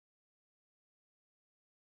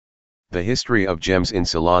The history of gems in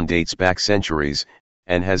Ceylon dates back centuries,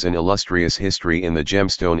 and has an illustrious history in the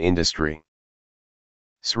gemstone industry.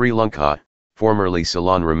 Sri Lanka, formerly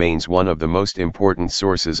Ceylon, remains one of the most important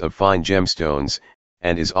sources of fine gemstones,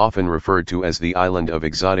 and is often referred to as the island of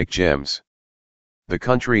exotic gems. The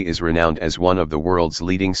country is renowned as one of the world's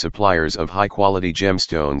leading suppliers of high-quality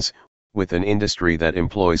gemstones, with an industry that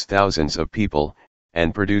employs thousands of people,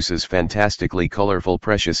 and produces fantastically colorful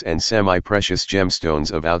precious and semi-precious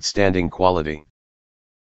gemstones of outstanding quality,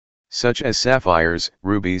 such as sapphires,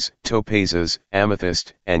 rubies, topazes,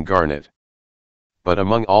 amethyst, and garnet. But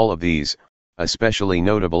among all of these, especially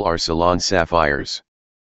notable are Ceylon sapphires.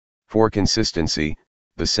 For consistency,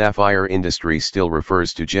 the sapphire industry still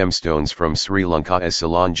refers to gemstones from Sri Lanka as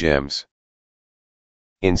Ceylon gems.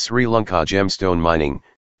 In Sri Lanka, gemstone mining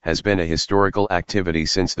has been a historical activity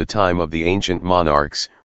since the time of the ancient monarchs,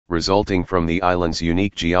 resulting from the island's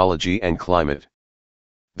unique geology and climate.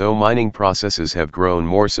 Though mining processes have grown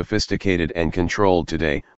more sophisticated and controlled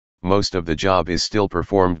today, most of the job is still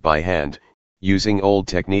performed by hand, using old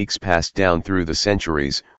techniques passed down through the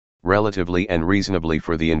centuries, relatively and reasonably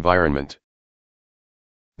for the environment.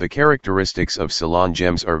 The characteristics of Ceylon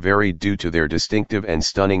gems are varied due to their distinctive and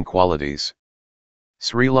stunning qualities.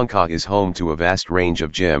 Sri Lanka is home to a vast range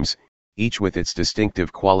of gems, each with its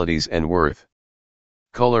distinctive qualities and worth.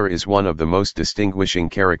 Color is one of the most distinguishing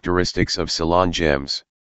characteristics of Ceylon gems.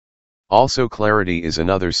 Also, clarity is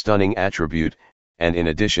another stunning attribute, and in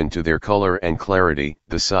addition to their color and clarity,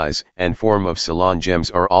 the size and form of Ceylon gems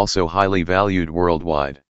are also highly valued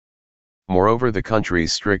worldwide. Moreover, the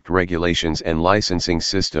country's strict regulations and licensing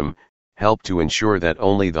system help to ensure that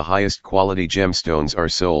only the highest quality gemstones are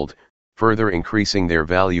sold, further increasing their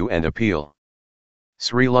value and appeal.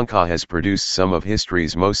 Sri Lanka has produced some of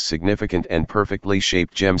history's most significant and perfectly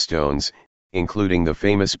shaped gemstones, including the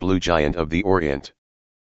famous Blue Giant of the Orient.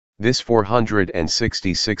 This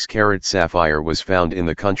 466-carat sapphire was found in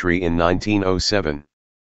the country in 1907.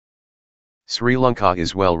 Sri Lanka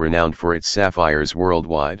is well renowned for its sapphires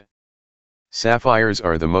worldwide. Sapphires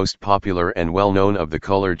are the most popular and well-known of the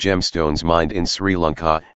colored gemstones mined in Sri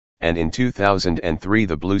Lanka, and in 2003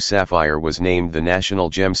 the blue sapphire was named the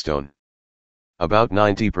national gemstone. About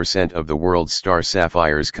 90% of the world's star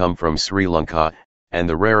sapphires come from Sri Lanka, and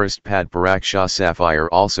the rarest Padparaksha sapphire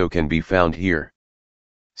also can be found here.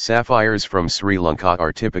 Sapphires from Sri Lanka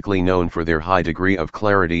are typically known for their high degree of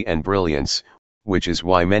clarity and brilliance, which is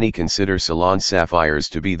why many consider Ceylon sapphires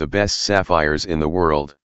to be the best sapphires in the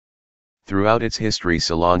world. Throughout its history,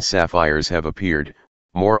 Ceylon sapphires have appeared,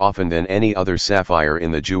 more often than any other sapphire,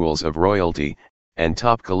 in the jewels of royalty and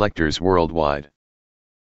top collectors worldwide.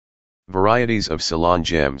 Varieties of Ceylon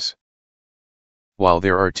gems. While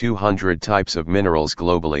there are 200 types of minerals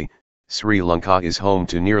globally, Sri Lanka is home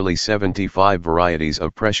to nearly 75 varieties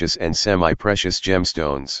of precious and semi-precious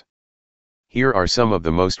gemstones. Here are some of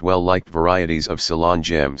the most well-liked varieties of Ceylon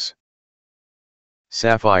gems.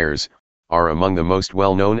 Sapphires are among the most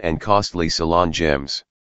well-known and costly Ceylon gems.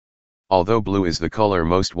 Although blue is the color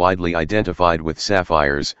most widely identified with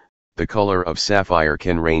sapphires, the color of sapphire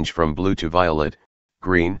can range from blue to violet,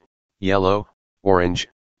 green, yellow, orange,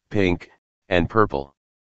 pink, and purple.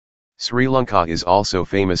 Sri Lanka is also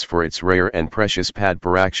famous for its rare and precious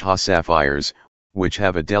Padparaksha sapphires, which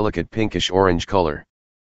have a delicate pinkish-orange color.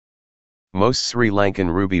 Most Sri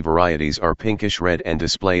Lankan ruby varieties are pinkish-red and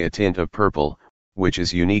display a tint of purple, which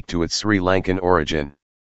is unique to its Sri Lankan origin.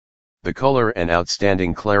 The color and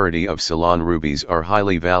outstanding clarity of Ceylon rubies are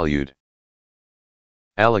highly valued.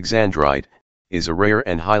 Alexandrite is a rare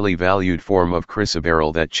and highly valued form of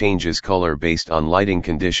chrysoberyl that changes color based on lighting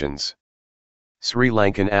conditions. Sri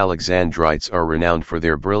Lankan alexandrites are renowned for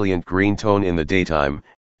their brilliant green tone in the daytime,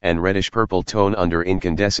 and reddish-purple tone under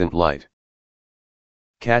incandescent light.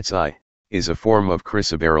 Cat's eye is a form of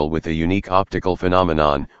chrysoberyl with a unique optical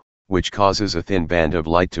phenomenon, which causes a thin band of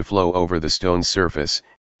light to flow over the stone's surface,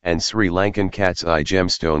 and Sri Lankan cat's eye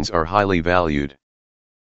gemstones are highly valued.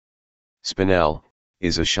 Spinel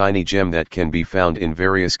is a shiny gem that can be found in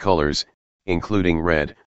various colors, including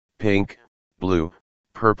red, pink, blue,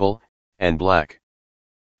 purple, and black.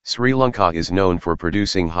 Sri Lanka is known for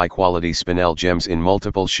producing high-quality spinel gems in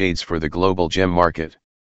multiple shades for the global gem market.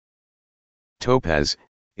 Topaz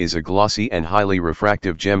is a glossy and highly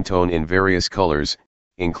refractive gemstone in various colors,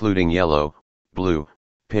 including yellow, blue,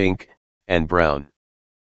 pink, and brown.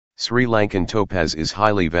 Sri Lankan topaz is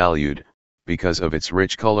highly valued, because of its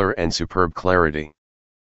rich color and superb clarity.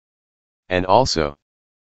 And also,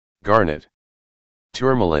 garnet,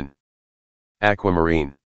 tourmaline,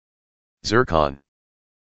 aquamarine, zircon,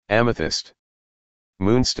 amethyst,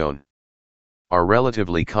 moonstone are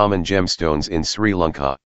relatively common gemstones in Sri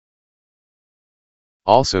Lanka.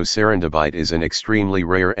 Also, serendipite is an extremely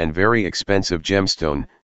rare and very expensive gemstone,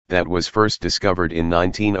 that was first discovered in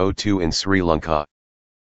 1902 in Sri Lanka.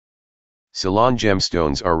 Ceylon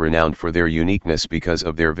gemstones are renowned for their uniqueness because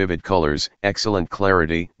of their vivid colors, excellent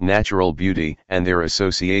clarity, natural beauty, and their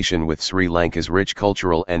association with Sri Lanka's rich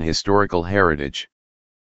cultural and historical heritage.